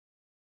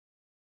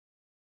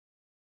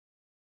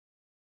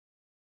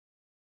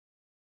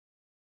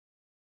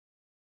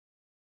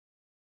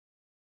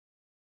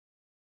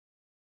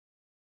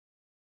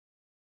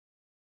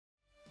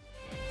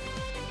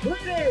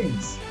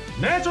Greetings!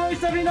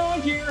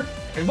 Mandroid79 here,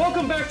 and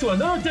welcome back to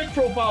another deck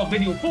profile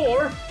video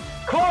for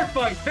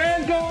Cardfight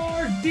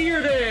Vanguard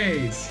Deer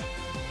Days!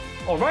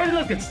 Alrighty,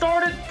 let's get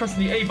started.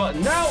 Pressing the A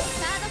button now.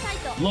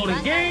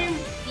 Loading game.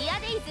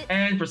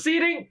 And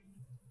proceeding.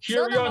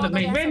 Here we are on the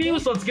main menu,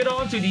 so let's get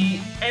on to the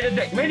edit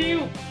deck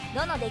menu.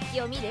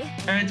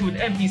 And to an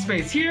empty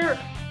space here.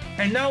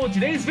 And now in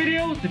today's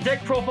video, the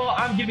deck profile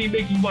I'm going to be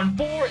making one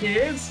for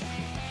is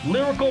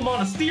Lyrical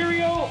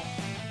Monasterio,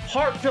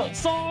 Heartfelt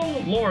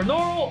Song,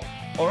 Loronerol.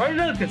 Alright,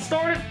 let's get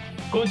started.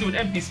 Go into an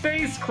empty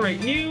space,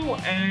 create new,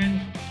 and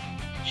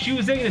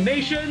choosing the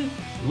nation,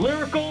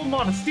 Lyrical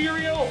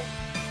Monasterio.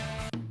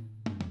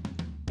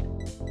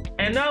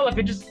 And now, like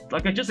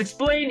I just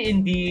explained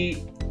in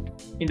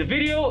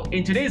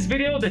today's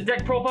video, the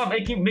deck profile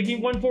I'm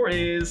making one for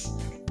is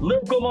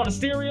Lyrical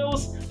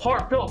Monasterio's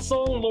Heartfelt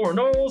Song,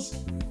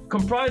 Loronerol's,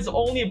 comprised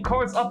only of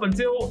cards up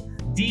until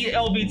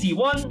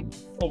D-LBT01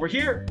 over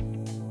here.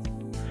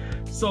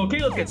 So okay,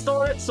 let's get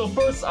started. So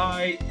first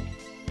I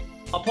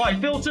apply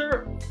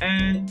filter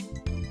and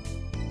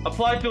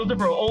apply filter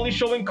for only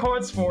showing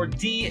cards for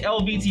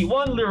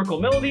D-LBT01 Lyrical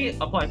Melody.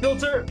 Apply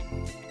filter.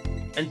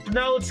 And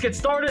now let's get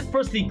started.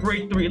 First, the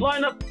grade 3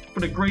 lineup.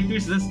 For the grade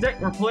 3s of this deck,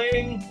 we're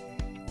playing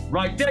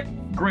right deck,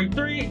 grade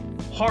 3,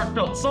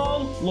 Heartfelt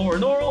Song,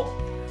 Loronerol.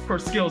 Her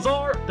skills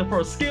are: the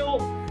first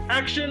skill,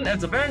 action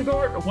as a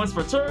Vanguard, once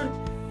per turn,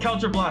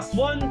 counter blast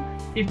 1.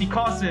 If the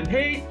cost isn't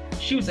paid,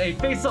 choose a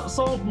face-up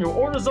song from your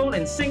order zone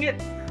and sing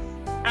it.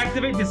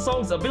 Activate this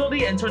song's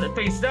ability and turn it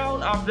face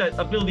down after that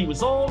ability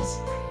resolves.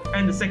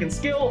 And the second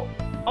skill,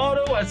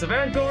 auto as a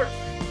Vanguard.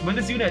 When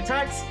this unit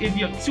attacks, if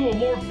you have 2 or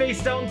more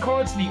face-down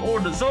cards in the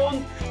order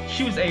zone,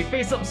 choose a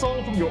face-up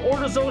song from your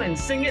order zone and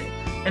sing it.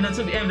 And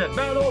until the end of that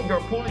battle, your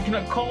opponent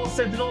cannot call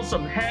Sentinels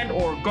from hand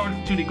or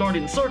guard to the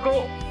Guardian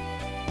Circle.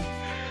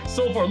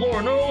 So for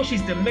Loronerol,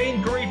 she's the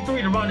main grade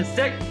 3 to run this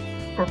deck.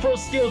 Her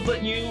first skills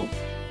let you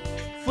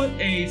flip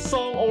a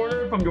song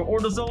order from your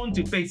order zone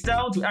to face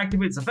down to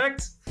activate its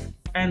effect.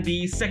 And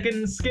the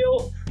second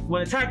skill,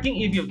 when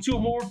attacking, if you have 2 or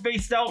more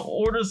face down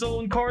order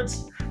zone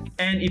cards,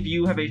 and if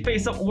you have a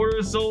face-up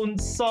order zone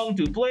song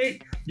to play,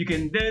 you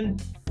can then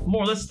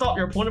more or less stop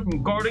your opponent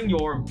from guarding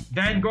your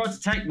Vanguard's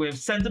attack with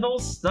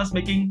Sentinels, thus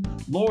making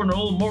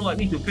Loronerol more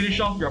likely to finish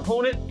off your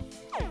opponent.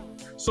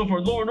 So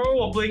for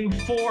Loronerol, we're playing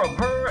 4 of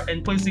her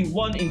and placing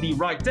 1 in the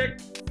right deck.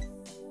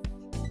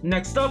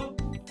 Next up,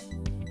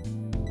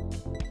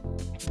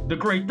 the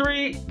grade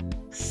 3,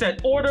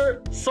 set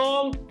order,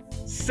 song,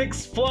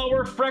 6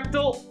 flower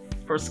fractal.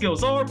 Her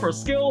skills are: first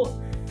skill,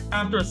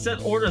 after a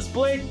set order is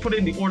played, put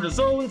in the order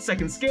zone.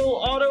 Second skill,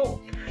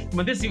 auto.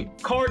 When this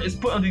card is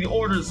put under the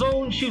order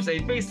zone, choose a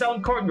face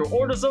down card in your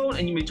order zone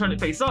and you may turn it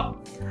face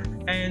up.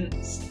 And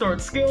third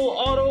skill,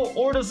 auto,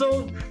 order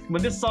zone.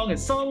 When this song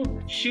is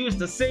sung, choose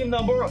the same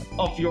number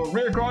of your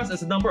rear guards as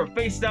the number of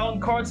face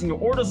down cards in your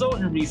order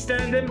zone and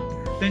restand them.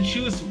 Then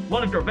choose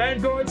one of your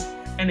Vanguards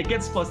and it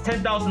gets plus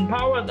 10,000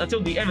 power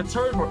until the end of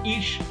turn for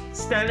each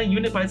standing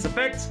unit by its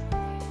effect.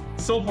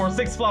 So for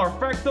 6 flower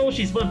fractal,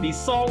 she's one of these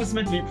songs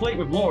meant to be played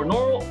with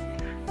Loronerol.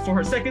 For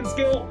her second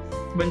skill,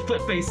 when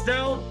flip face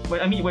down,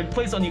 when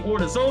placed on the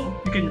order zone,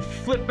 you can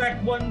flip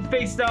back 1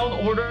 face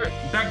down order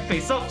back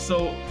face up,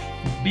 so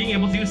being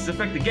able to use this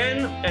effect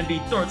again. And the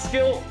third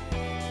skill,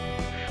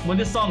 when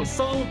this song is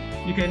sung,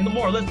 you can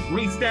more or less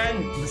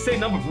restand the same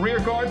number of rear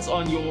guards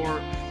on your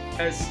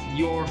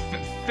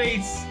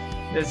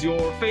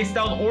face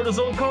down order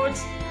zone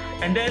cards.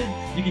 And then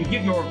you can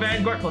give your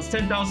Vanguard plus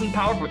 10,000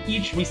 power for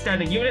each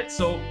restanding unit.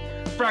 So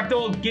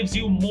Fractal gives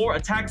you more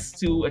attacks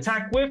to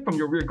attack with from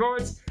your rear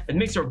guards and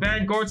makes your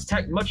Vanguard's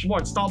attack much more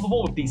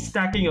unstoppable with the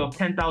stacking of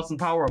 10,000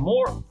 power or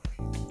more.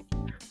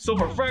 So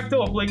for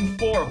Fractal, I'm playing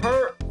 4 of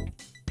her.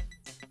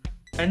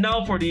 And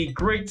now for the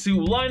grade 2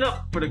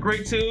 lineup. For the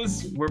grade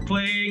 2s, we're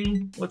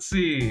playing, let's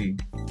see.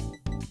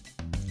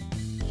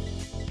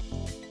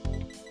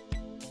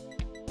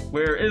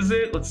 Where is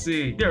it? Let's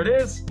see. There it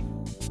is.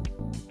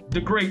 The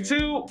grade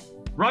 2,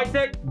 right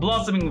deck,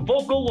 Blossoming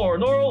Vocal,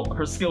 Loronerol.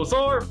 Her skills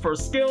are: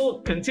 first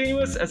skill,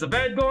 continuous as a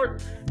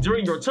Vanguard.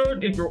 During your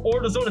turn, if your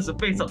order zone is a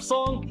face-up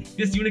song,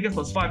 this unit gets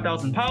plus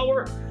 5,000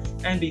 power.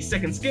 And the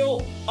second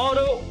skill,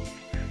 auto.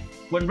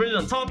 When written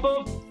on top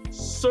of,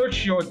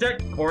 search your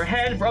deck or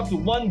hand for up to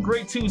 1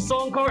 grade 2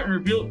 song card and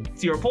reveal it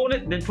to your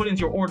opponent, then put it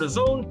into your order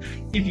zone.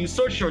 If you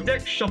search your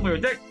deck, shuffle your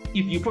deck.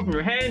 If you put from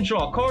your hand,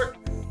 draw a card.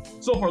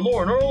 So for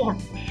Loronerol,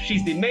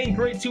 she's the main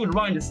grade 2 to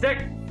run this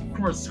deck.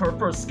 Her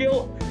first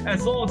skill,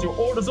 as long as your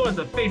order zone is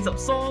a face-up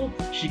song,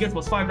 she gets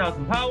plus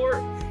 5,000 power,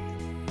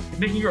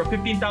 making her a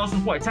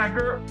 15,000 point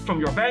attacker from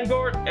your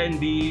Vanguard. And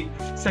the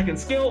second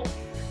skill,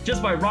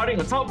 just by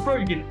riding on top of her,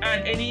 you can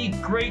add any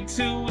grade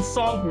 2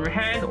 song from your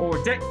hand or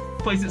deck,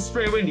 place it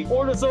straight away in the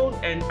order zone,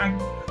 and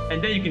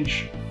then you can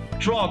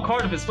draw a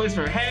card if it's placed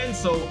from your hand.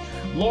 So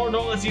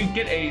Loronerol lets you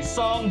get a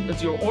song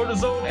into your order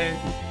zone and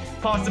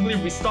possibly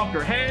restock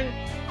your hand.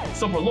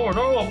 So for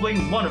Loronerol, I'm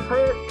playing 1 of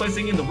her,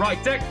 placing in the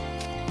right deck.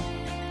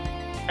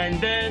 And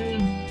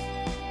then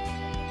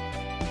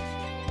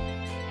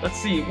let's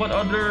see, what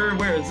other,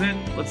 where is it?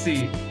 Let's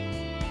see.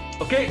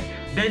 Okay,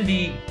 then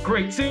the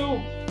grade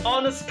 2,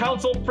 Honest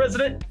Council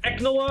President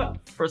Eknoa.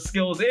 Her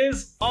skills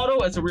is auto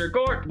as a rear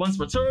guard. Once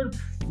per turn,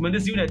 when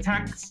this unit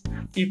attacks,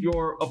 if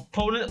your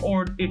opponent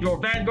or if your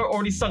Vanguard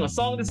already sung a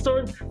song this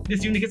turn,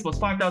 this unit gets plus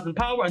 5,000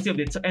 power until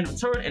the end of the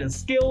turn. And the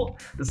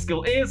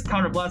skill is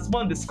Counterblast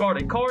 1,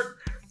 discard a card.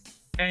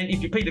 And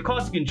if you pay the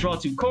cost, you can draw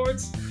 2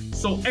 cards.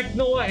 So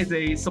Eknoa is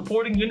a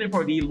supporting unit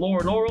for the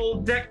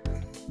Loronerol deck.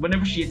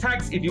 Whenever she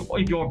attacks, if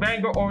your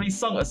Vanguard already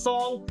sung a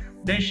song,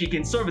 then she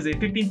can serve as a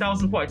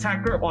 15,000 point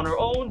attacker on her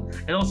own,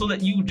 and also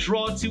let you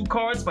draw 2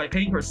 cards by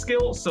paying her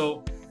skill.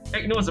 So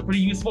Eknoa is a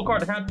pretty useful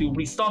card to have to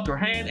restock your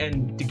hand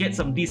and to get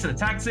some decent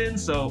attacks in.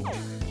 So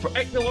for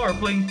Eknoa, we're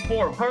playing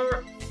 4 of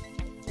her.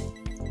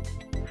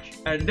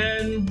 And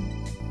then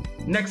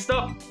next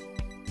up,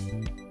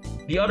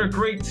 the other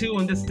grade 2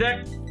 in this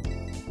deck.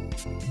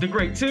 The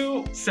grade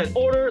 2, set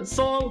order,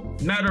 song,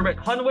 Matter Red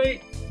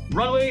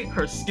Runway.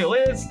 Her skill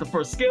is, the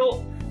first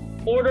skill,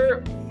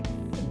 order.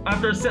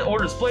 After set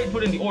order is played,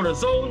 put in the order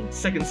zone.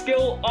 Second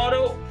skill,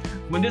 auto.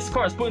 When this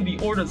card is put in the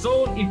order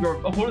zone, if your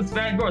opponent's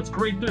Vanguard is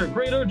grade 3 or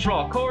greater,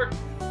 draw a card.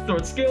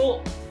 Third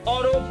skill,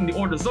 auto from the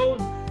order zone.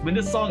 When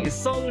this song is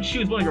sung,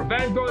 choose one of your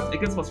Vanguards.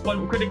 It gets plus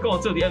 1 critical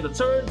until the end of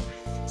the turn.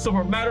 So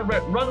for Matter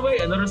Red Runway,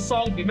 another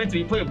song meant to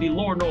be played with the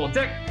Loronerol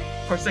deck.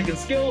 Her second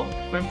skill,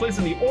 when placed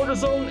in the order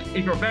zone,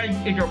 if your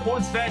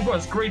opponent's Vanguard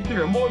is grade 3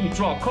 or more, you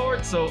draw a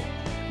card. So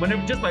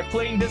whenever just by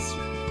playing this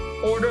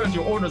order as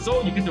your order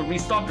zone, you get to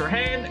restock your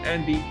hand.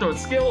 And the third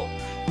skill,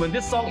 when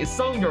this song is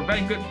sung, your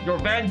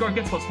Vanguard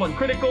gets plus 1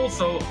 critical.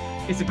 So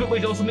it's a good way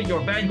to also make your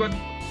Vanguard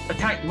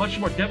attack much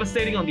more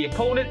devastating on the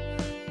opponent.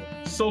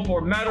 So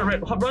for Matter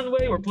Red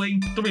Runway, we're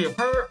playing 3 of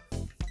her.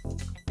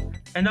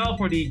 And now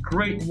for the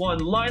grade 1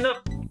 lineup.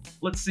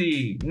 Let's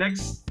see.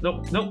 Next,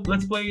 nope.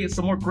 Let's play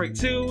some more grade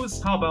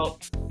 2s. How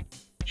about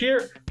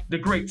here? The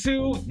grade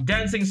 2,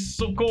 Dancing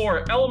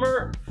Score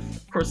Elmer.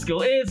 Her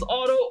skill is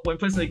auto. When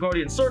placed in the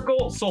Guardian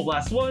Circle, Soul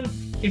Blast 1.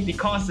 If the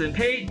cost isn't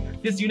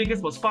paid, this unit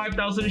gets plus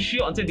 5,000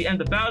 shield until the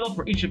end of battle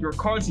for each of your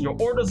cards in your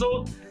order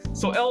zone.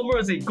 So Elmer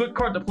is a good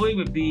card to play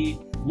with the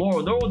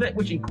Loronerol deck,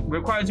 which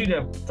requires you to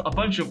have a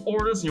bunch of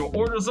orders in your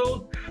order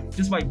zone.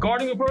 Just by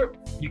guarding with her,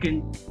 you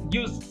can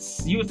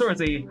use her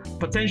as a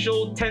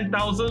potential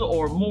 10,000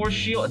 or more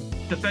shield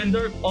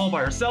defender all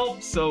by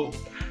herself. So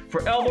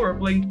for Elmer, we're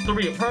playing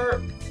 3 of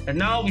her. And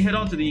now we head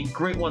on to the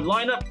grade 1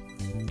 lineup.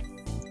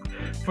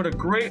 For the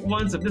grade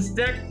 1s of this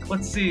deck,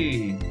 let's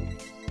see.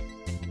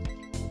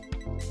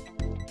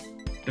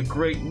 The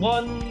grade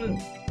 1,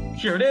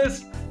 here it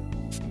is.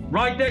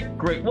 Ride deck,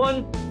 grade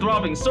 1,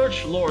 Throbbing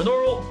Search,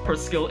 Loronerol. Her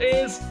skill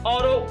is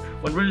auto.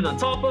 When written on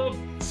top of,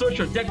 search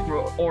your deck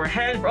or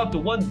hand for up to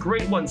 1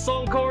 grade 1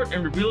 song card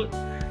and reveal it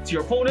to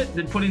your opponent,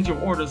 then put it into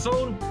your order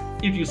zone.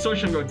 If you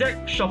search from your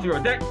deck, shuffle your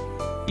deck.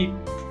 If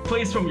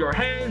placed from your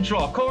hand,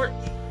 draw a card.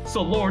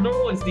 So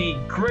Loronerol is the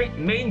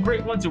main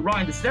grade 1 to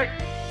ride this deck.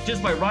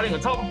 Just by riding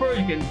on top of her,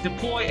 you can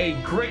deploy a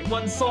grade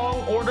 1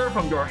 song order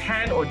from your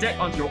hand or deck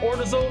onto your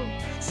order zone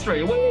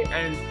straight away,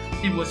 and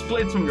if it was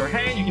placed from your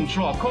hand, you can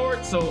draw a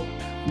card. So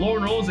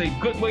Loronerol is a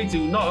good way to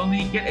not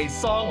only get a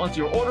song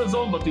onto your order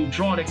zone, but to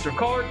draw an extra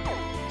card.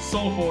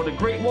 So for the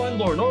grade 1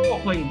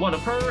 Loronerol, playing 1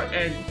 of her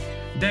and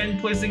then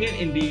placing it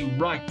in the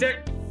right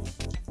deck.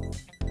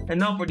 And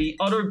now for the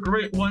other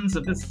grade 1s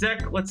of this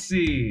deck, let's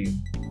see.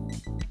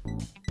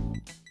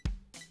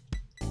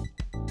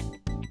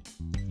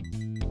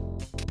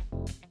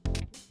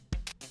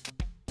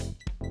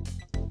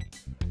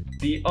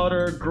 The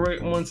other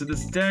great ones of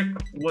this deck,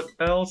 what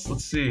else?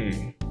 Let's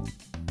see.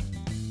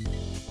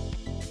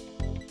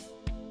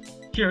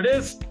 Here it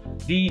is.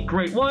 The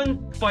grade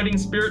 1, Fighting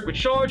Spirit with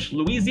Charge,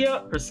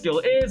 Louisia. Her skill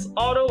is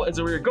auto as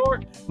a rear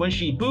guard. When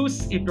she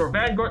boosts, if your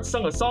Vanguard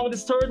sung a song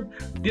this turn,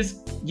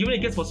 this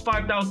unit gets plus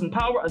 5,000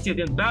 power until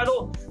the end of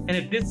battle. And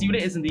if this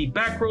unit is in the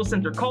back row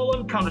center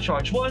column,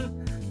 countercharge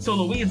 1. So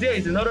Louisia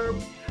is another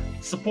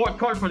support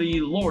card for the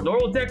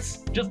Loronerol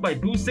decks. Just by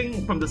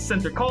boosting from the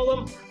center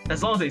column,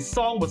 as long as a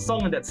song was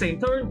sung in that same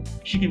turn,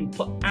 she can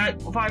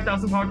add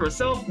 5,000 power to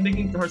herself,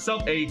 making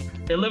herself a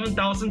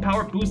 11,000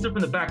 power booster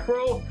from the back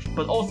row,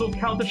 but also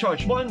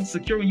countercharge 1,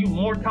 securing you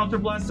more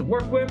counterblasts to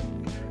work with.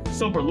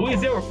 So for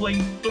Louisia, we're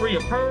playing 3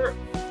 of her.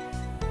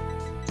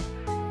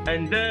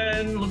 And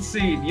then, let's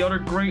see, the other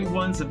great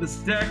ones of this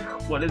deck.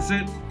 What is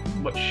it?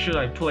 What should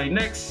I play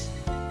next?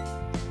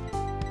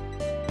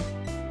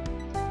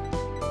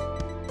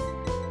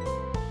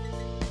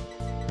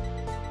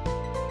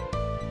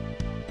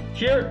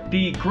 Here,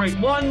 the grade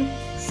 1,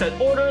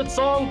 set order,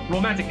 song,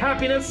 Romantic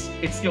Happiness.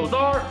 Its skills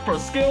are,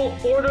 first skill,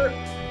 order.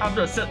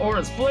 After a set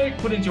order is played,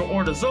 put into your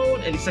order zone.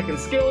 And the second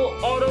skill,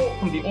 auto,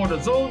 from the order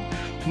zone.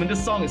 When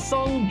this song is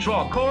sung,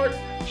 draw a card.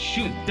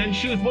 Then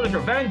choose one of your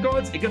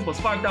Vanguards. It gets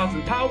plus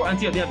 5,000 power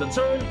until the end of the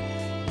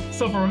turn.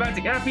 So for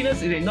Romantic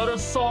Happiness is another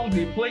song to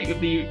be played with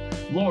the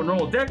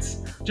Loronerol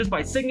decks. Just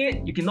by singing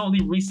it, you can not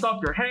only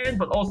restock your hand,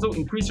 but also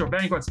increase your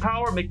Vanguard's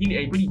power, making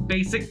it a really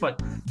basic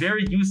but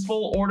very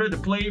useful order to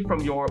play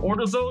from your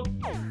order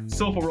zone.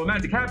 So for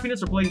Romantic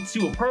Happiness, we're playing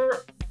 2 of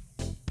her.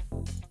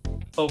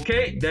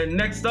 Okay, then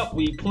next up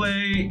we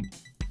play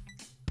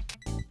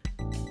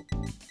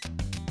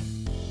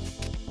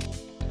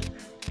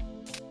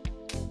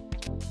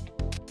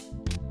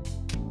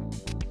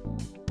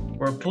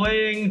we're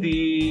playing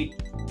the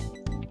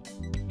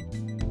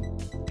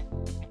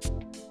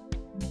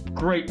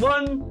Great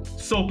 1,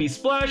 Soapy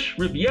Splash,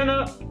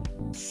 Riviera,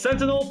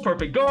 Sentinel,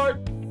 Perfect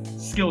Guard.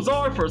 Skills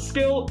are, first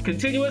skill,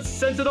 Continuous,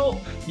 Sentinel.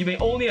 You may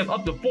only have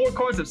up to 4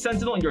 cards of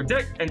Sentinel in your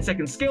deck, and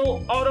second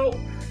skill, Auto.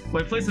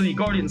 When placed in the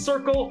Guardian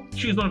Circle,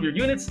 choose one of your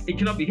units. It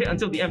cannot be hit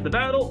until the end of the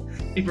battle.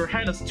 If your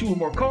hand has 2 or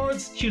more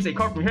cards, choose a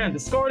card from your hand and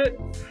discard it.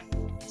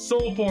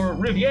 So for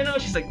Riviera,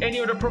 she's like any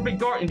other Perfect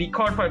Guard in the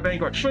Cardfight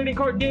Vanguard trading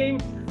card game.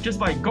 Just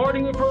by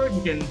guarding with her,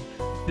 you can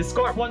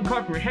discard 1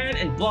 card from your hand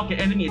and block an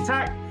enemy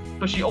attack.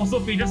 But she also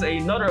features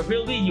another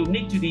ability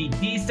unique to the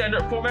D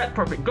standard format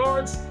Perfect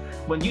Guards.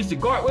 When used to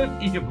guard with,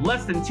 if you have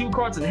less than 2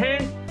 cards in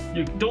hand,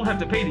 you don't have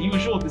to pay the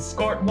usual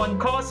discard 1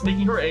 cost,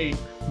 making her a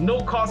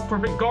no-cost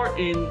Perfect Guard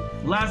in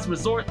last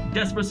resort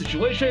desperate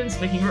situations,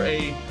 making her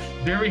a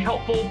very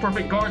helpful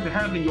Perfect Guard to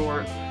have in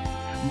your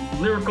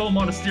Lyrical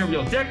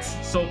Monasterio decks.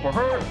 So for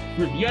her,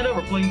 Riviera,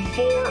 we're playing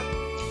 4.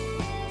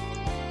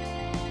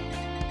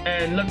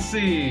 And let's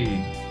see.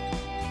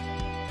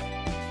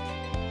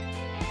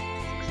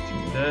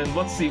 Then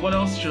let's see, what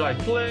else should I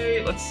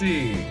play? Let's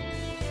see.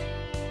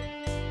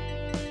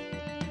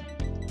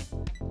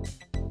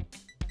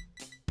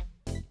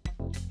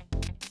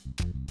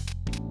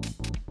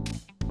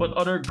 What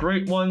other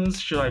great ones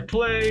should I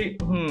play?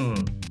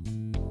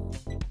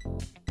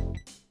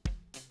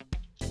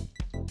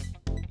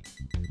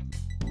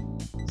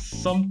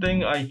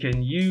 Something I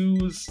can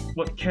use.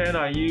 What can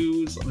I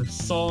use? The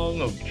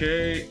song,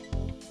 okay.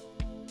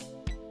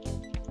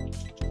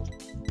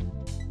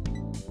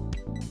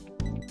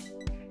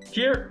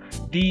 Here,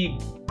 the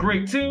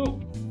Great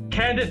 2,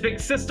 Candid Big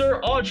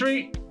Sister,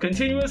 Audrey,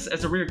 Continuous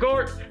as a rear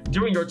guard.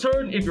 During your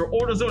turn, if your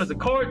order zone is a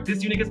card,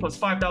 this unit gets plus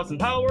 5,000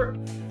 power.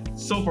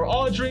 So for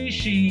Audrey,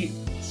 she's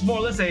more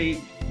or less a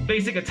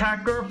basic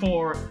attacker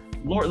for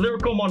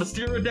Lyrical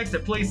Monasterio decks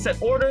that play set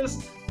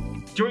orders.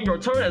 During your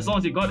turn, as long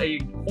as you got a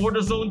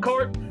order zone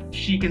card,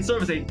 she can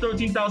serve as a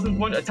 13,000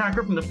 point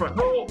attacker from the front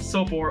row.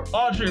 So for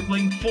Audrey, you're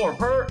playing 4 of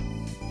her.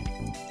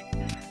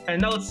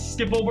 And now let's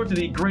skip over to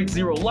the Great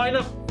Zero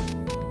lineup.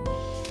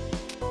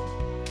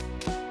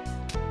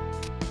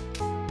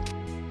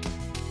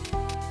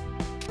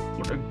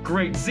 For the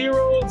Great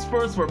Zeros,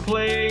 first we're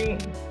playing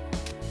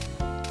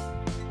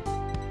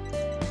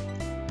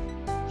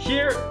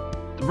here,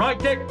 the right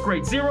deck,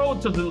 Great Zero,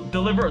 to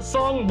deliver a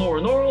song,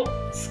 Loronerol.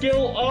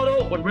 Skill,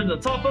 Auto, when written on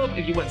top of,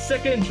 if you went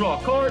second, draw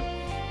a card.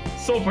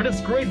 So for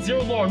this Great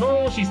Zero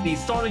Loronerol, she's the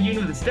starter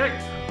unit of this deck.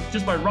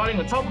 Just by riding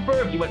on top of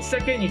her, if you went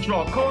second, you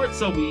draw a card.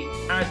 So we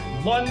add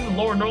 1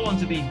 Loronerol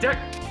into the deck,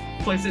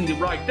 place it in the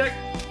right deck.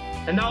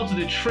 And now to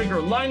the trigger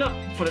lineup.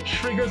 For the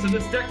triggers in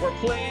this deck, we're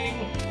playing...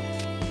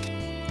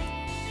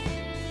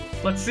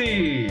 Let's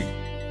see...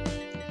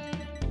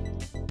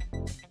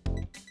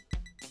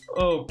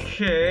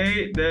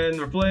 Okay, then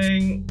we're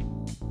playing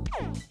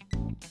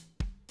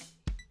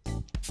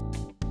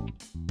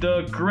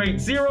the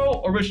Great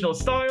Zero, Original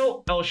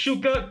Style, El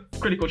Shuka,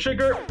 Critical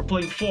Trigger, we're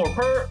playing 4 of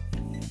her.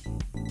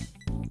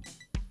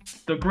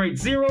 The Great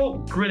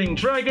Zero, Grinning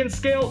Dragon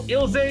Scale,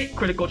 Ilze,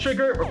 Critical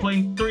Trigger, we're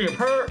playing 3 of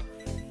her.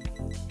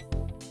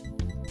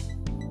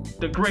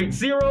 The Great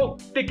Zero,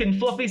 Thick and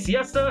Fluffy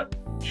Siesta,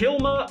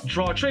 Hilma,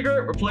 Draw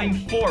Trigger, we're playing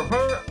 4 of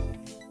her.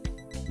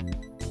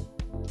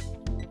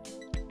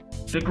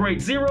 The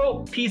Great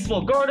Zero,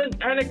 Peaceful Garden,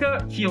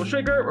 Annika, Heal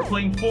Trigger, we're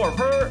playing 4 of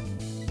her.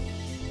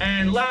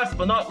 And last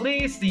but not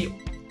least,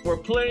 we're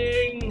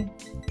playing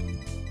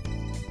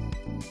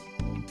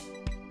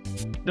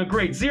the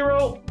Great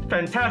Zero,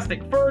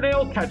 Fantastic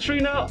Fur-nale,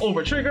 Katrina,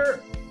 Over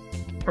Trigger.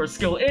 Her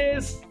skill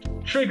is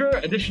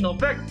trigger additional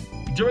effect.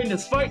 During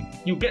this fight,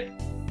 you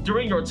get,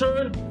 during your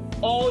turn,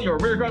 all your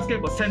rear guards get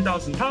plus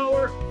 10,000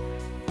 power.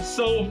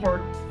 So for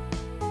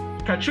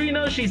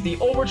Katrina, she's the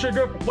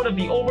overtrigger, one of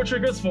the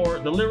overtriggers for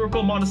the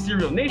Lyrical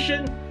Monasterio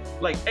Nation.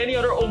 Like any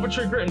other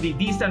overtrigger in the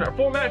D standard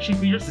format, she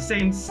features the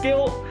same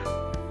skill.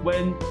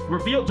 When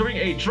revealed during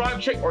a drive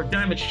check or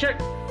damage check,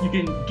 you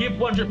can give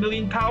 100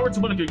 million power to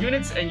one of your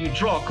units and you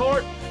draw a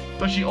card.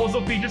 But she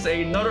also features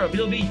another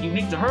ability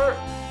unique to her.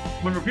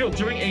 When revealed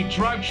during a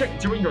drive check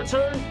during your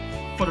turn,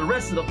 for the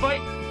rest of the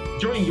fight,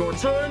 during your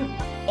turn,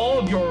 all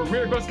of your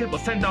rear guards get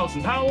plus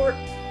 10,000 power.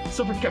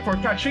 So for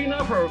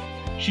Katrina,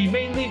 she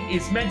mainly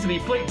is meant to be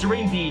played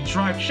during the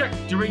drive check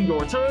during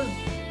your turn.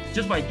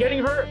 Just by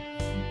getting her,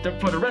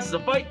 for the rest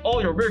of the fight,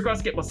 all your rear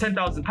guards get plus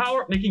 10,000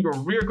 power, making your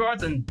rear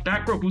guards and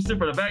back row booster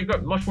for the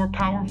Vanguard much more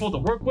powerful to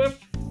work with.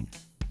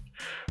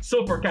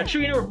 So for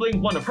Katrina, we're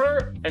playing 1 of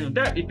her, and with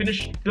that, we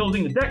finish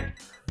building the deck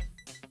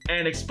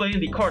and explaining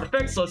the card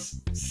effects. So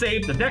let's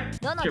save the deck.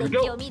 Here we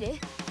go.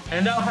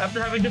 And now,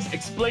 after having just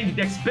explained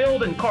the deck's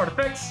build and card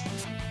effects,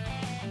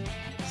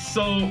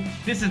 so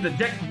this is the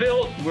deck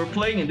build we're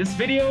playing in this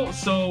video.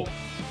 So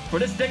for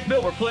this deck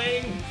build, we're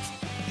playing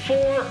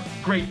 4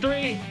 Grade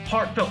 3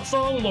 Heartfelt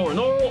Song,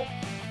 Loronerol.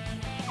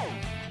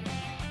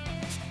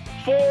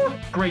 4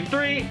 Grade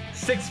 3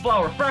 6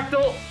 Flower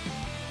Fractal.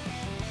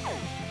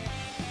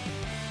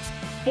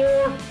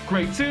 4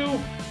 Grade 2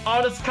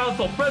 Honest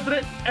Council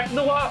President,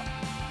 Eknawa.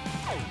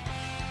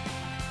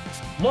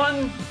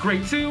 1,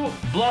 Grade 2,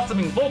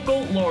 Blossoming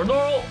Vocal,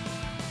 Loronerol.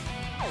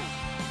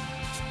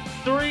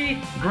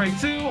 3, Grade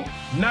 2,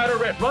 Matter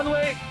Red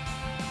Runway.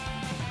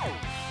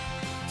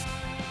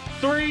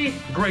 3,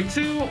 Grade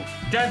 2,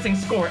 Dancing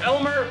Score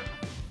Elmer.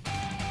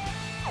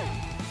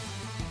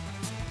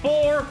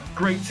 4,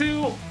 Grade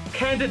 2,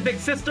 Candid Big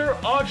Sister,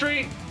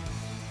 Audrey.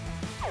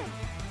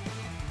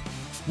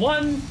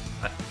 1,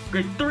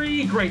 Grade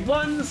 3, Grade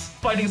 1s,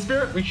 Fighting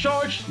Spirit,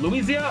 Recharge,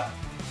 Louisia.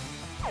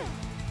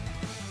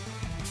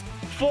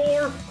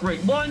 4,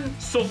 Grade 1,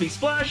 Sophie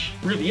Splash,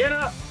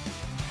 Riviera.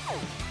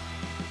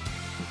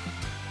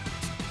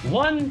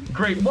 1,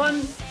 Grade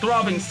 1,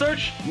 Throbbing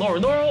Search,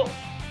 Loronerol.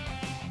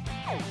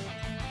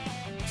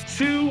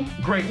 2,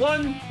 Grade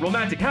 1,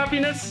 Romantic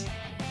Happiness.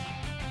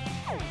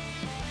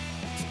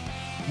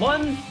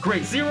 1,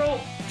 Grade 0,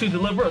 To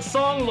Deliver a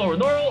Song,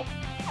 Loronerol.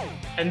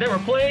 And then we're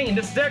playing in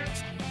this deck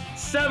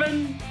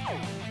 7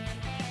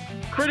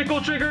 Critical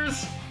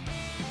Triggers,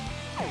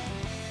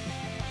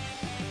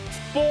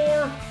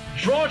 4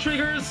 Draw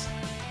Triggers,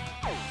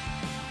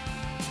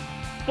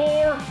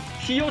 4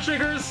 Heal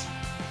Triggers,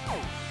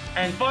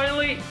 and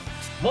finally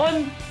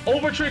 1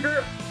 Over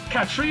Trigger,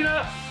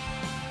 Katrina.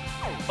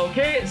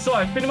 Okay, so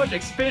I pretty much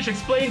finished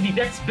explaining the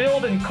deck's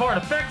build and card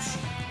effects.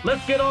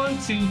 Let's get on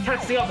to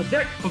testing out the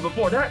deck, but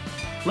before that,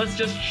 let's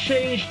just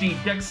change the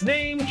deck's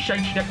name,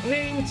 change deck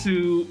name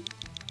to...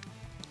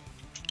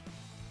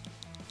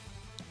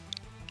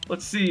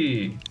 Let's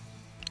see...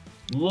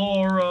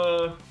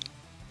 Loronerol,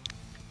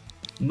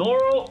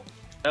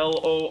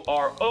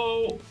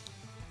 L-O-R-O-N-O-N-R-E-L,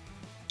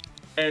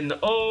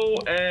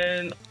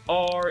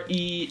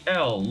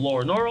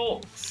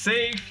 Loronerol,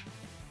 save.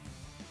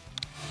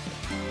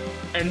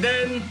 And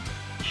then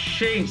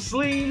change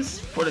sleeves.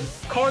 For the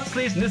card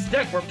sleeves in this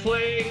deck, we're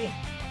playing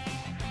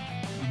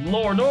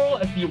Loronerol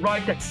as the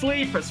right deck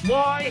sleeve, press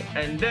Y,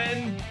 and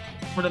then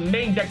for the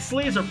main deck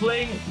sleeves, we're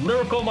playing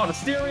Lyrical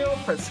Monasterio,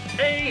 press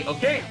A,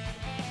 okay.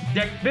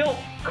 Deck built,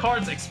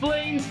 cards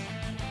explained,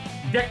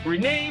 deck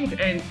renamed,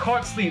 and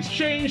card sleeves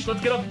changed.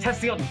 Let's get on to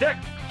testing out the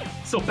deck.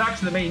 So back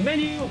to the main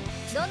menu,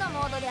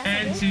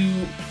 and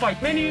to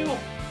fight menu,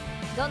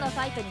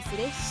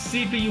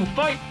 CPU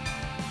fight.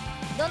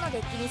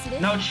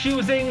 Now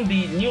choosing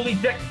the newly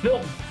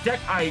built deck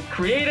I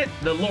created,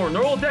 the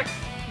Loronerol deck,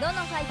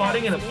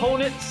 fighting an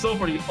opponent. So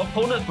for the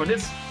opponent for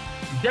this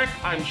deck,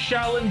 I'm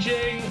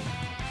challenging...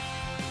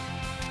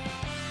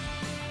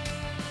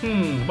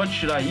 what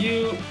should I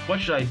use? What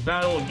should I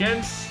battle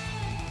against?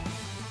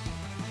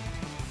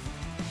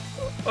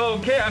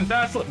 Okay, I'm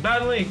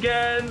battling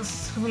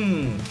against...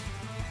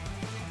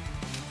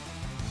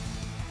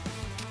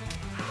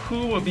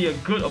 Who would be a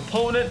good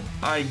opponent?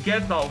 I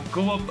guess I'll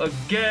go up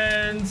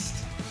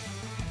against...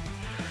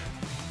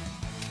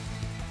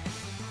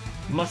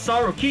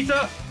 Masaru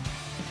Kita.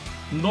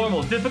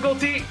 Normal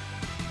difficulty.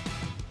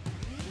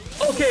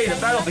 Okay, the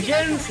battle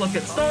begins. Let's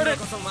get started.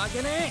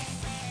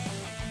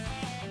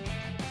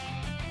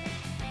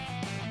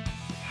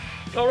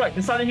 Alright,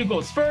 deciding who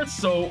goes first.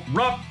 So,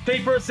 rock,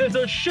 paper,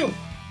 scissors, shoot.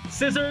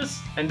 Scissors,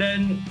 and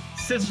then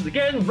scissors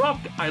again. Rock,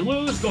 I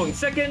lose, going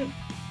second.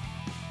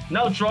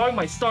 Now drawing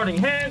my starting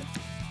hand.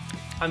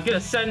 I'm gonna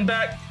send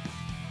back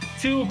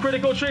 2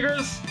 critical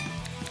triggers.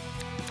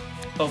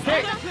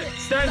 Okay,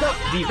 stand up,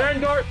 the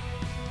Vanguard.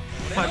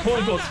 My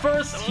opponent goes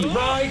first. He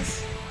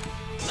rides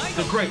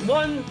the Great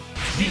One,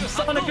 Deep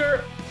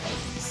Sonicer.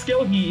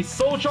 Skill, he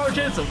soul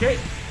charges, okay.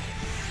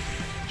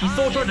 He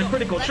soul charges a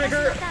critical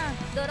trigger.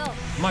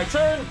 My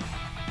turn.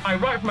 I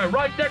ride for my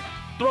right deck,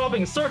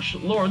 Throbbing Search,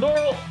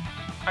 Loronerol.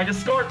 I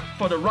discard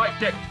for the right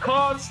deck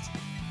cost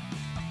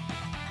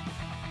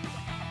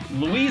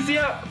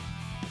Louisia.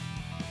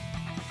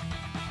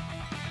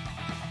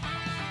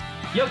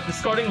 Yep,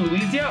 discarding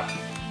Louisia.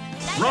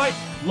 Right,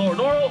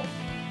 Loronerol.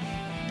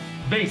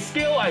 Base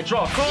skill, I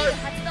draw a card.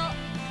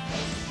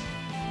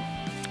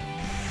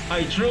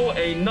 I drew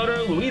another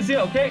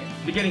Louisia, okay.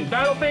 Beginning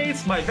battle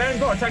phase, my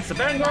Vanguard attacks the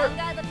Vanguard.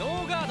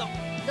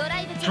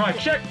 Drive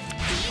check.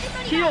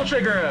 Heal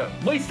trigger.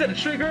 Wasted a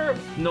trigger.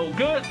 No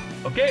good.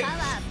 Okay.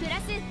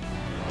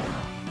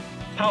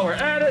 Power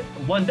added.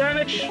 1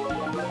 damage.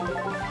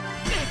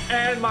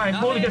 And my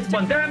opponent gets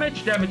 1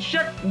 damage. Damage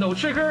check. No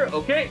trigger.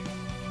 Okay.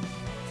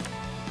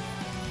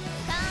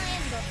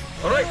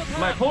 Alright,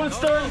 my opponent's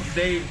turn.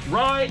 They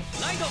ride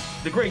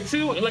the Grade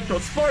 2 Electro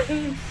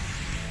Spartan.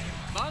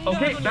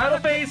 Okay, battle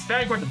phase.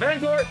 Vanguard to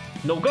Vanguard.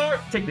 No guard.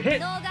 Take the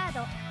hit.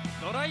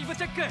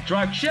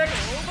 Drive check.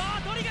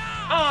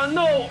 Ah,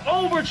 no!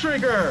 Over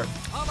trigger!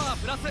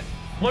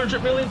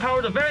 100 million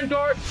power to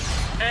Vanguard.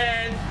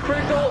 And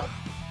critical.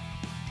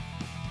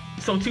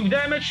 So 2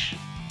 damage.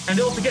 And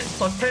they also get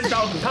plus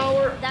 10,000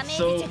 power.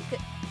 So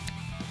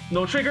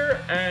no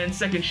trigger. And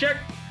second check.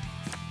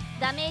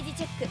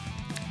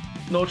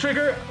 No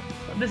trigger.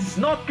 This is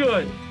not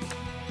good.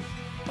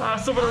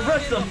 So for the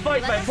rest of the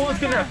fight, my opponent's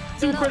gonna have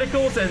 2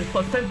 criticals and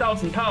plus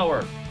 10,000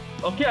 power.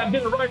 Okay, I'm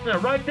gonna ride for the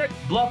right deck,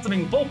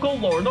 Blossoming Vocal,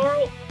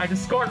 Loronerol. I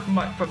discard from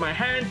my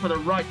hand for the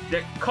right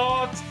deck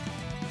cost.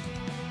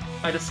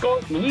 I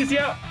discard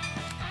Louisia.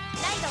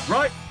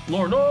 Right,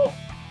 Loronerol.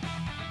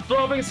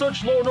 Throbbing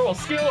search Loronerol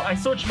skill. I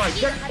search my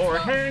deck or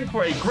hand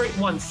for a Great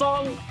One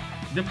song.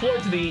 Deploy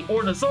to the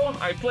order zone.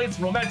 I place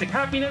Romantic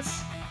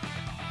Happiness.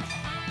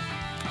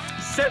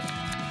 Set.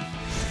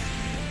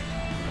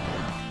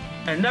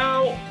 And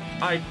now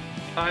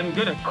I'm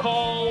gonna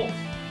call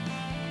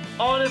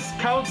Honest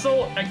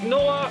Counsel,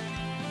 Eknoa,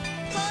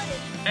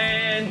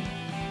 and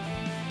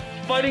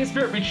Fighting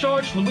Spirit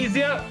Recharge,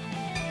 Louisia.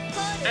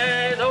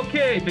 And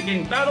okay,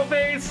 beginning battle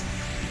phase.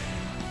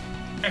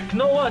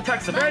 Eknoa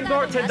attacks the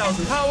Vanguard,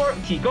 10,000 power.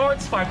 He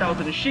guards,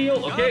 5,000 to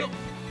shield. Okay.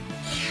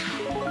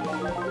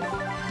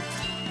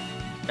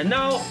 And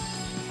now,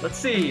 let's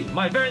see.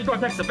 My Vanguard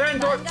attacks the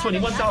Vanguard,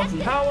 21,000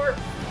 power.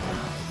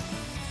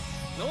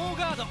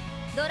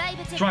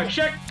 Drive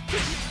check.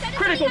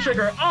 Critical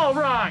trigger. All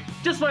right,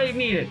 just what I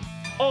needed.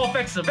 All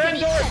effects of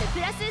Vanguard.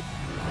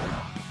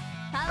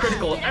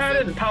 Critical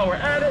added and power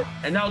added.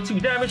 And now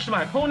 2 damage to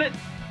my opponent.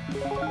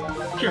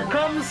 Here it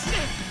comes.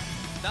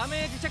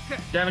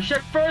 Damage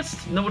check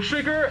first, no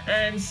trigger,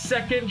 and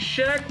second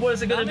check, what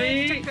is it gonna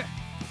be?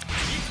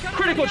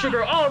 Critical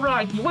trigger,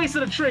 alright, he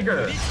wasted a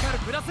trigger.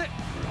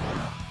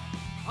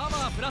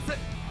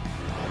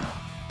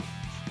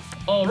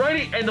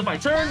 Alrighty, end of my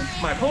turn,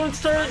 my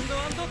opponent's turn.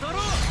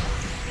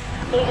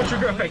 Over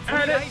trigger effect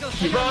added,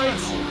 he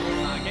rides.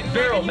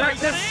 Barrel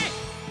Magnus.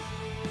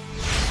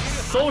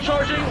 Soul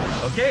charging,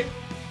 okay.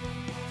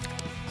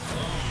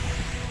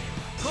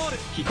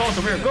 He calls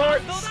the rear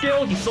guard,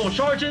 skill, he soul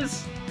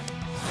charges.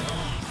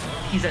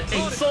 He's at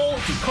 8 soul,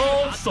 he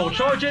calls, soul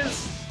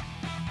charges.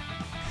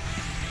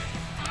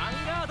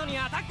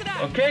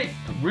 Okay,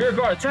 rear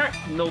guard attack,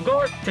 no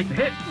guard, take the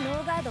hit.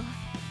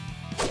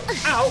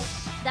 Ow!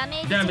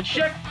 Damage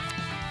check,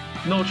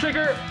 no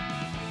trigger.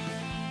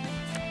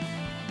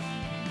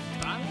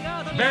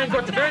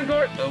 Vanguard to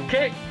Vanguard,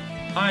 okay.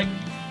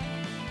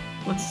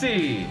 Let's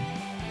see.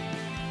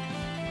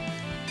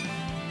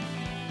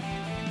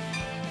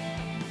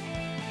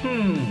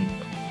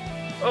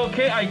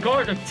 Okay, I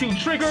guard of 2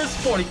 triggers,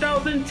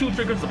 40,000, 2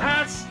 triggers to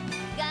pass.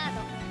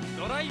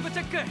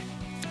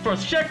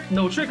 First check,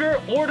 no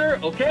trigger, order,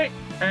 okay.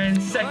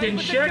 And second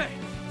check,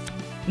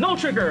 no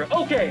trigger,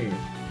 okay.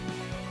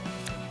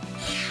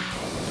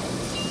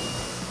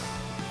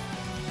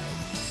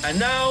 And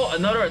now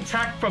another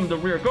attack from the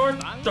rear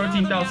guard,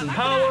 13,000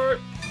 power.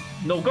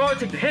 No guard,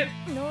 take the hit.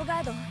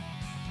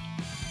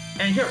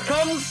 And here it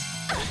comes.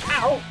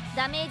 Ow!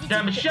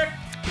 Damage check.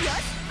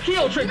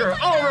 Heal trigger,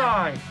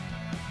 alright!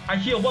 I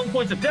heal 1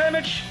 point of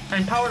damage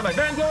and power to my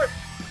Vanguard.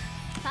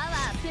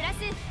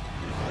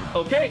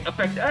 Okay,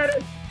 effect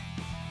added.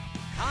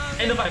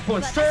 End of my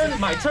opponent's turn,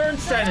 my turn,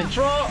 stand and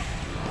draw.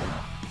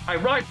 I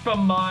write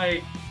from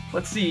my,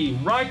 let's see,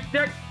 right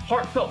deck,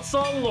 Heartfelt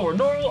Song,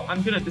 Loronerol.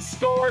 I'm gonna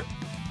discard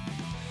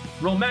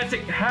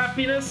Romantic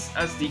Happiness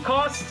as the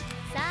cost.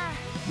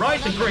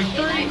 Write the grade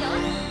 3,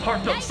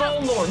 Heartfelt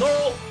Song,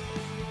 Loronerol.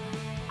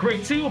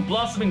 Grade 2,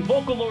 Blossoming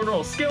Vocal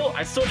Loronerol skill.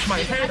 I search my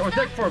hand or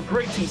deck for a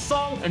grade 2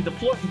 song and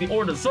deploy to the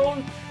order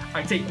zone.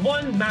 I take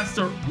 1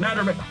 Master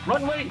Mattermech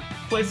Runway,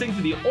 placing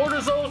to the order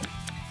zone.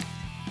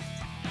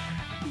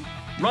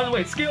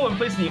 Runway skill and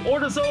place in the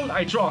order zone.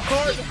 I draw a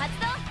card.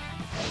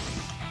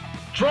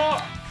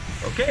 Draw.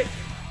 Okay.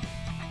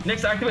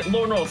 Next, I activate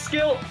Loronerol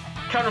skill.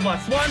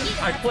 Counterblast 1.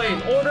 I play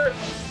in order.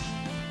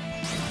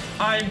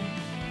 I'm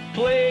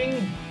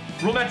playing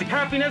Romantic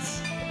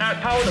Happiness.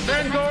 Add power to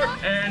Vanguard,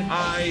 and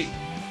I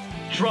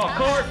draw a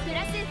card.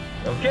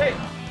 Okay.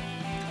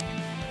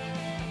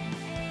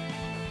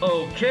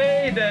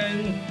 Okay,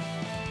 then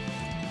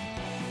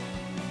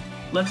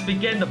let's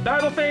begin the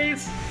battle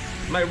phase.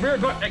 My rear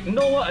guard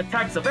Eknoa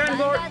attacks the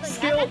Vanguard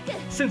skill.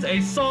 Since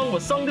a song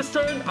was sung this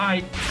turn,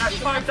 I add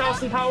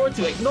 5,000 power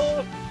to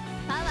Eknoa.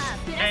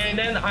 And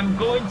then I'm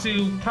going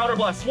to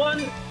counterblast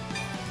 1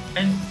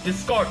 and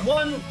discard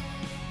 1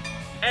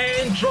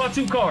 and draw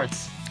 2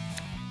 cards.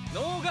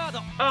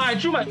 I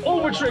drew my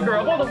over trigger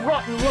of all the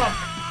rotten luck.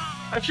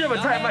 I should have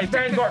attacked my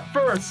Vanguard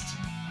first.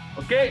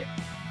 Okay,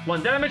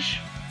 1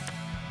 damage.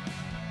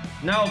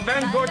 Now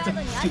Vanguard to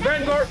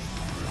Vanguard.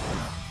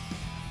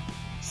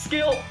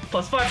 Skill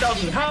plus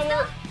 5,000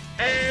 power,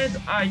 and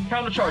I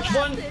countercharge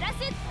 1.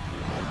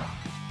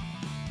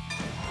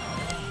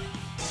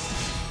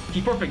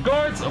 He perfect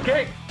guards,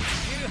 okay.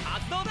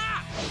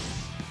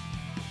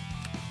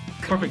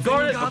 Perfect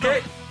guarded,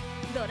 okay.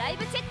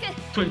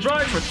 Twin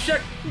drive, first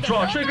check,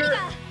 draw trigger.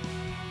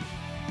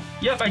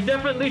 Yep, I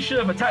definitely should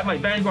have attacked my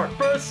Vanguard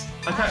first.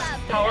 Attack,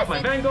 power up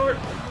my Vanguard.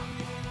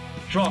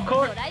 Draw a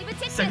card,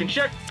 second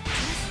check.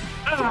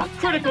 Ah,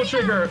 critical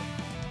trigger.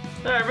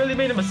 I really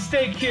made a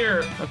mistake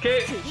here,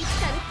 okay?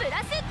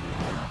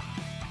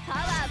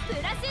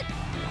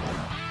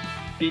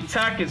 The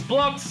attack is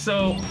blocked,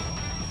 so...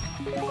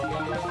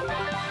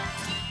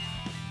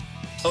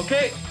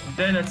 Okay,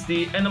 then it's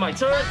the end of my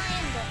turn.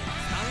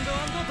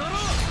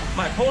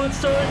 My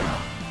opponent's turn.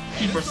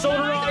 He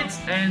persona rides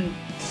and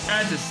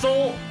adds his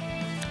soul.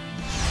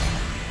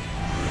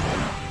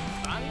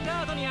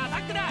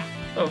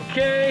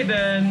 Okay,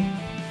 then...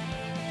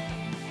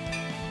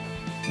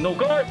 No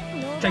guard.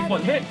 Take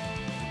 1 hit.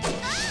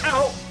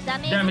 Ow!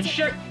 Damage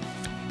check.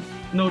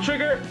 No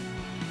trigger.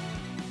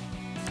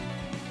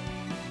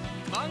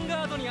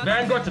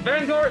 Vanguard to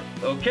Vanguard.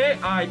 Okay,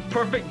 I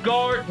perfect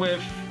guard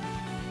with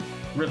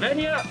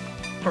Ravenna.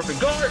 Perfect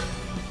guard.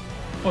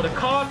 For the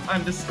cost,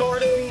 I'm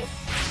discarding.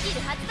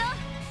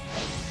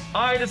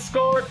 I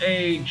discard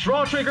a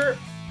draw trigger.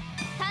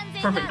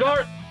 Perfect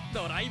guard.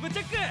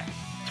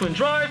 Twin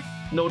drive.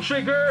 No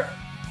trigger.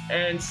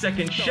 And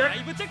second check.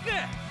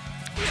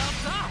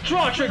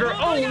 Draw trigger.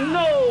 Oh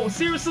no!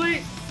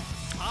 Seriously?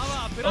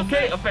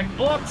 Okay, effect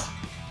blocked.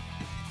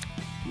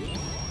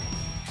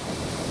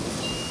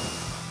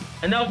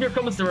 And now here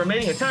comes the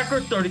remaining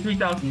attacker,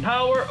 33,000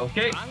 power.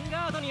 Okay.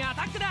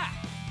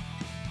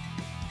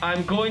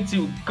 I'm going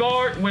to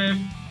guard with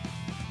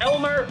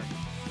Elmer.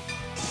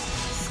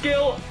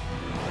 Skill.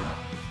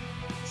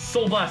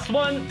 Soul Blast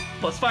 1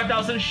 plus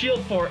 5,000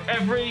 shield for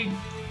every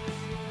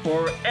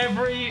order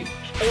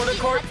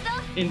card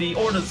in the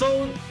order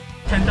zone.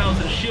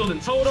 10,000 shield in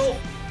total.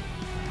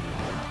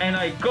 And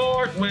I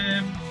guard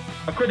with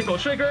a critical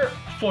trigger,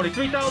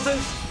 43,000.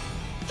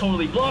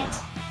 Totally blocked.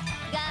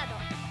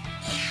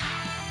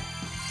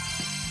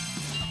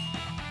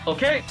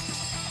 Okay.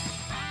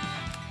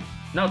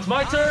 Now it's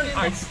my turn.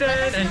 I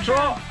stand and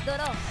draw.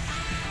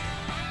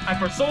 I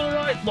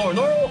personalize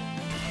Loronerol.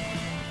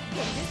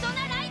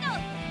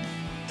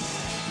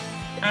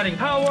 Adding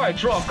power, I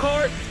draw a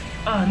card.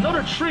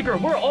 Another trigger.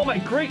 Where are all my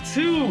great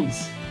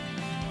twos?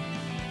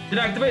 Then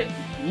activate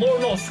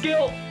Loronerol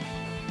skill.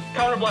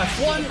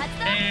 Counterblast 1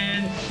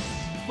 and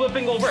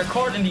flipping over a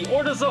card in the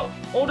order zone.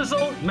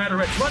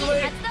 Matter X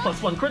runway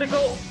plus 1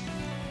 critical.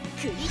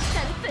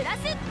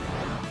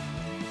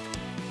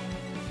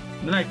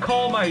 Then I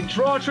call my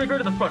draw trigger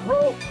to the front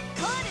row.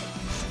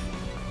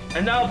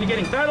 And now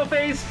beginning battle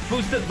phase,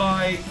 boosted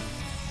by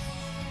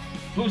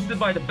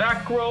the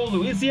back row,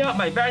 Louisia.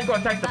 My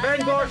Vanguard attacks the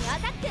Vanguard.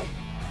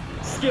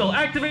 Skill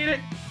activated.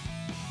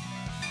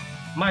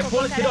 My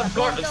opponent hit on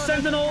guard of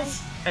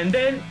Sentinels. And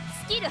then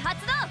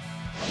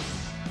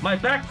my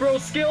back row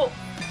skill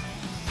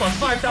plus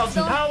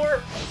 5,000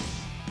 power.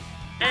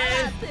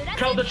 And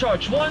counter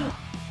charge 1.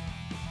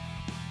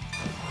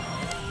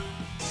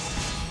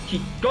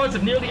 He guards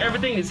of nearly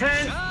everything in his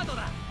hand.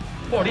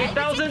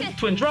 48,000.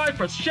 Twin drive,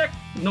 first check,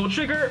 no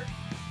trigger.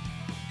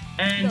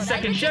 And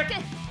second check,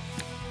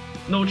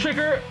 no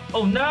trigger.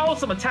 Oh, now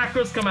some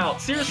attackers come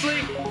out.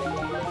 Seriously?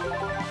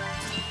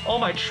 All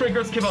my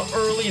triggers came out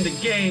early in the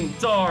game.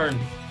 Darn.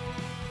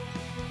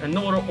 And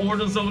no other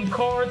order zone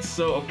cards,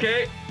 so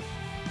okay.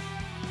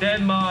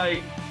 Then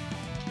my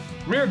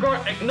rear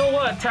guard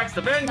Eknoa attacks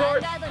the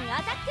Vanguard.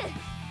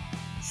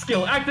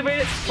 Skill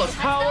activated, plus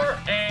power,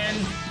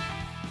 and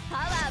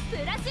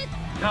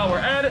power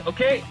added.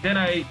 Okay, then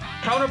I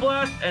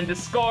counterblast and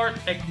discard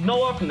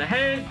Eknoa from the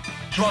hand.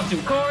 Draw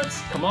 2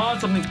 cards. Come on,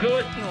 something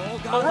good.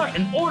 Alright,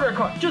 an order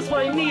card, just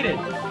what I needed.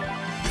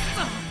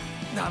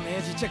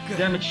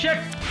 Damage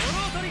check.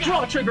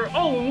 Draw trigger.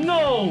 Oh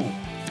no!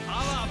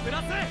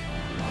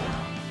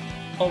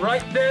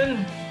 Alright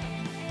then.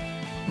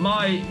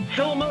 My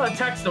Hilma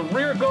attacks the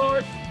rear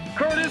guard.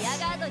 Curtis.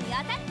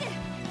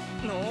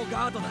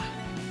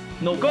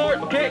 No guard,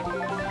 okay.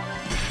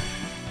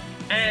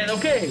 And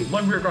okay,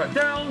 1 rear guard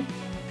down.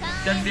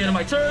 That's the end of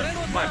my turn.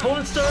 My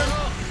opponent's turn.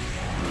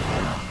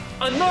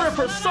 Another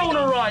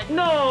Persona Ride,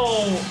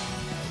 no!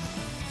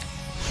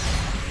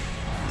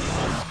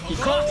 He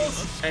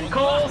calls and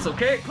calls,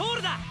 okay.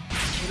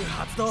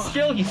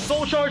 Skill, he's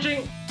soul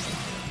charging.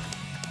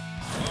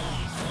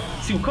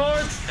 2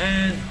 cards,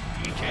 and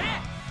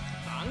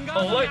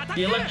alright,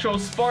 the Electro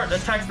Spark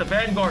attacks the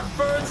Vanguard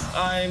first.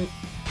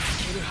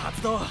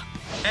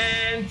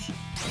 And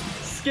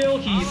skill,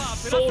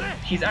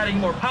 he's adding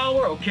more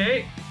power,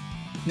 okay.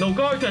 No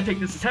guard, gonna take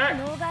this attack.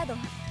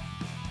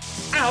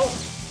 Ow!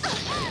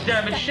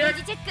 Damage check.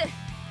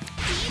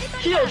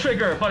 Heal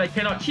trigger, but I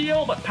cannot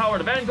heal, but power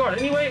the Vanguard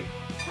anyway.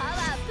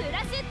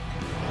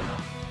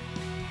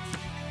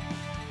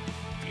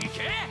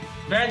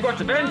 Vanguard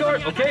to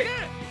Vanguard, okay.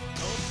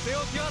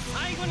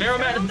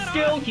 Baromat is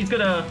skill, he's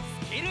gonna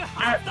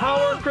add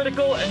power,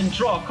 critical, and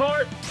draw a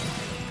card.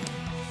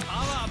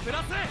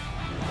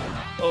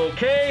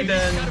 Okay,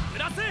 then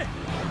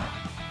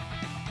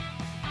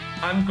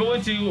I'm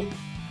going to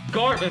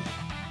guard with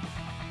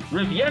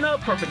Riviera,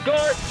 perfect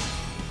guard.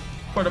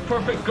 For the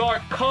perfect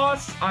guard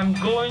cost, I'm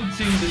going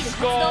to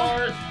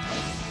discard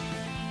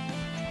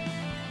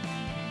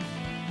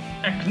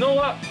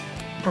Eknoa,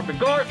 perfect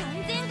guard.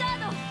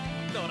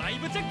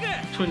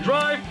 Twin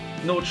drive,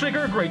 no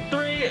trigger, grade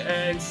 3,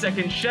 and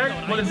second check.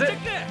 What is it?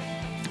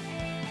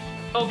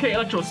 Okay,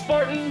 Electro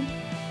Spartan.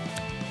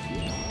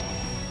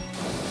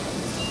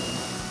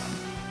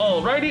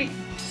 Alrighty,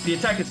 the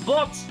attack is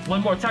blocked.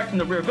 1 more attack from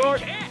the rear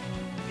guard.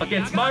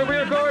 Against my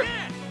rear guard,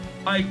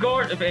 I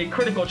guard with a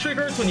critical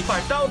trigger,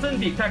 25,000.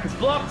 The attack is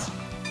blocked.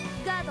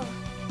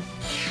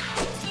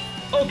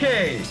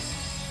 Okay,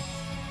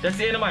 that's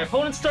the end of my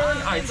opponent's turn.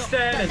 I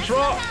stand and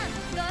draw.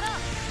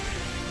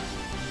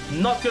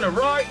 Not gonna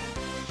ride.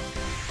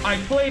 I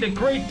played a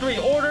grade 3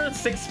 order,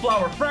 6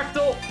 flower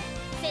fractal.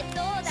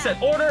 Set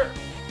order.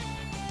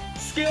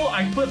 skill,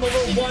 I flip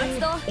over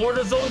one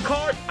Order Zone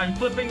card. I'm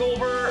flipping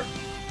over...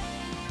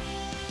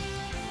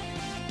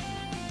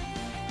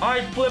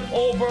 I flip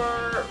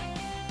over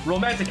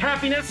Romantic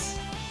Happiness.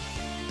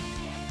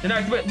 Then I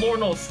activate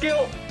Loronerol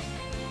skill.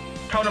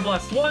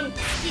 Counterblast 1.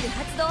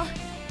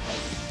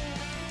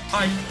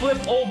 I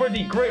flip over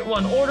the Great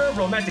One Order,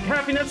 Romantic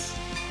Happiness.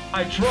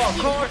 I draw a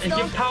card and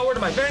give power to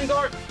my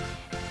Vanguard.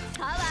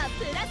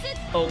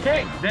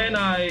 Okay, then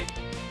I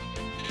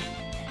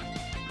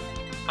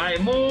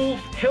move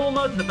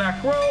Hilma to the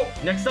back row.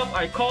 Next up,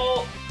 I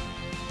call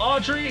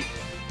Audrey.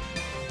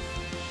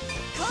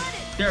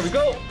 There we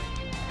go.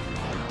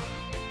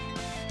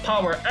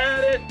 Power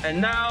added, and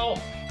now...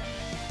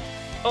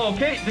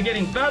 Okay,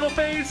 beginning battle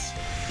phase.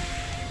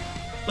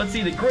 Let's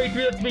see, the grade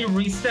 3 lets me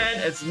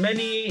restand as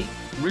many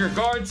rear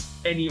guards,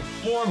 any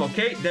form,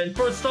 okay? Then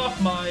first off,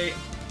 my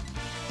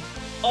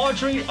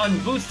Audrey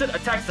unboosted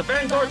attacks the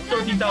Vanguard,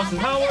 13,000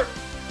 power.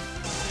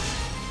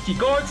 He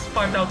guards,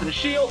 5,000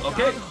 shield,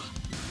 okay?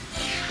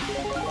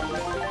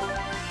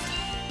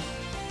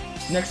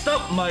 Next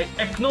up, my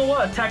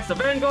Eknoa attacks the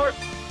Vanguard.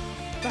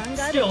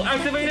 Skill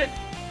activated,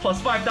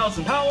 plus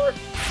 5,000 power.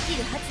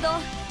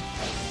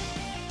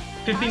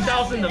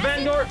 15,000 the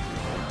Vanguard.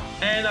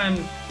 And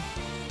I'm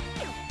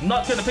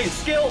not gonna pay the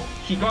skill.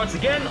 He guards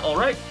again,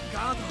 alright.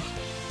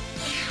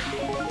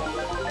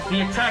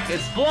 The attack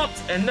is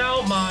blocked, and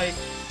now my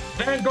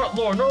Vanguard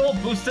Loronerol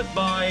boosted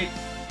by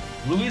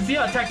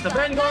Louisia attacks the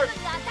Vanguard.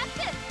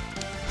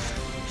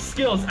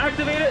 Skill is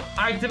activated.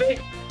 I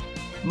activate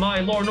my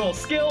Loronerol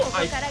skill.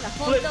 I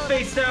flip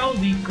face down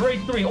the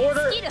grade 3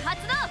 order.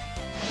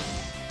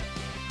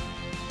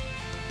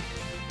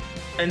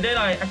 And then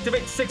I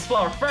activate 6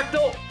 Flower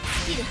Fractal.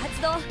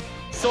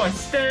 So I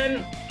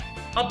stand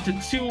up to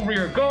 2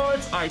 rear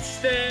guards. I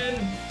stand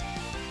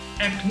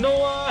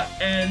Eknoa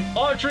and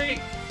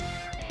Audrey.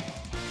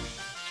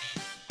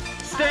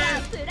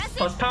 Stand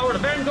plus power to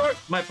Vanguard.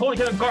 My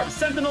opponent can guard the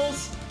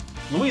Sentinels.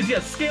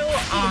 Louisia's skill.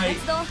 I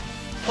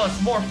plus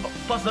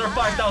another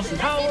 5,000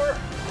 power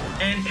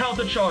and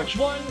counter charge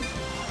 1.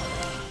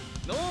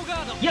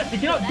 Yes, he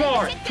cannot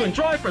guard. Twin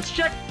drive, first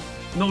check,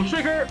 no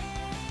trigger,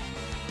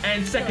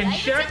 and second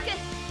check.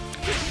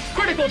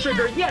 Critical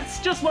trigger, yes,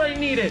 just what I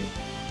needed.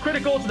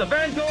 Critical to the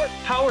Vanguard,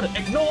 power to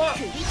Eknoa.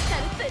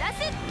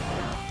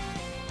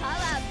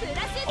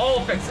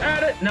 All effects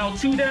added. Now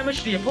 2 damage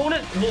to the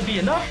opponent will be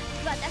enough.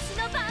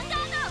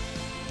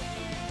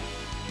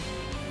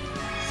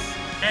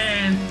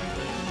 And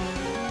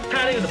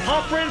padding of the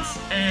Paw Prince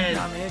and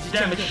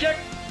damage check.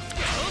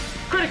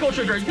 Critical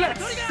trigger, yes,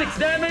 6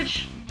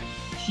 damage.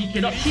 He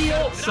cannot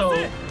heal, so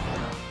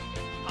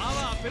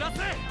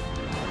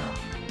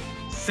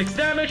 6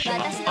 damage.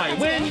 I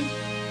win.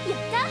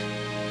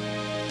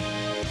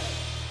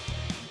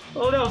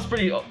 Oh, that was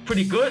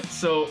pretty good.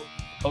 So,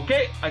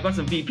 okay, I got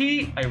some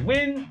VP. I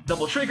win.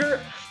 Double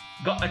trigger.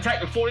 Got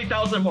attacked with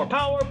 40,000 more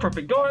power.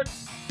 Perfect guard.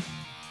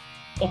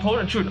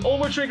 Opponent drew an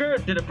over trigger.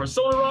 Did a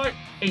Persona Ride.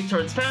 8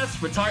 turns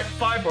passed. Retired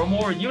 5 or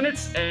more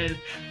units and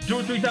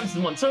drew 3 times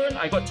in 1 turn.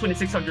 I got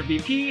 2,600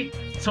 VP.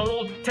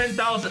 Total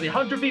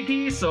 10,800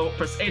 VP. So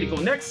press A to go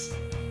next.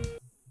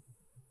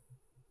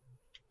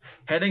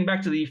 Heading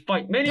back to the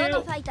fight menu.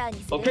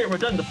 Okay, we're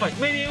done the fight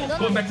menu.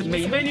 Going back to the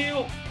main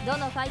menu.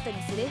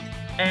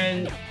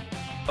 And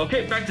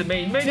okay, back to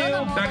main menu.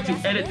 Back to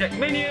edit deck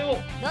menu.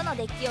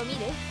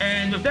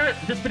 And with that,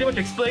 just pretty much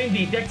explain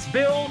the deck's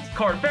build,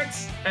 card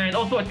effects, and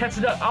also I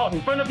tested it out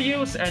in front of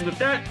you. And with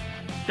that,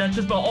 that's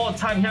just about all the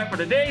time we have for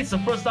today. So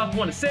first off, I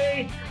want to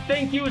say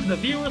thank you to the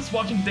viewers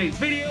watching today's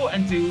video,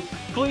 and to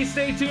please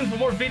stay tuned for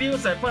more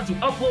videos that I plan to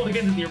upload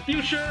again in the near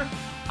future.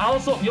 I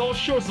also hope you all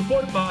show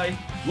support by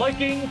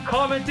liking,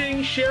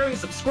 commenting, sharing,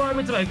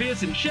 subscribing to my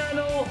videos and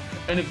channel.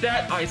 And with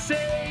that, I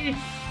say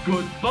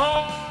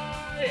goodbye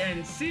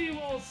and see you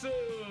all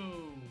soon.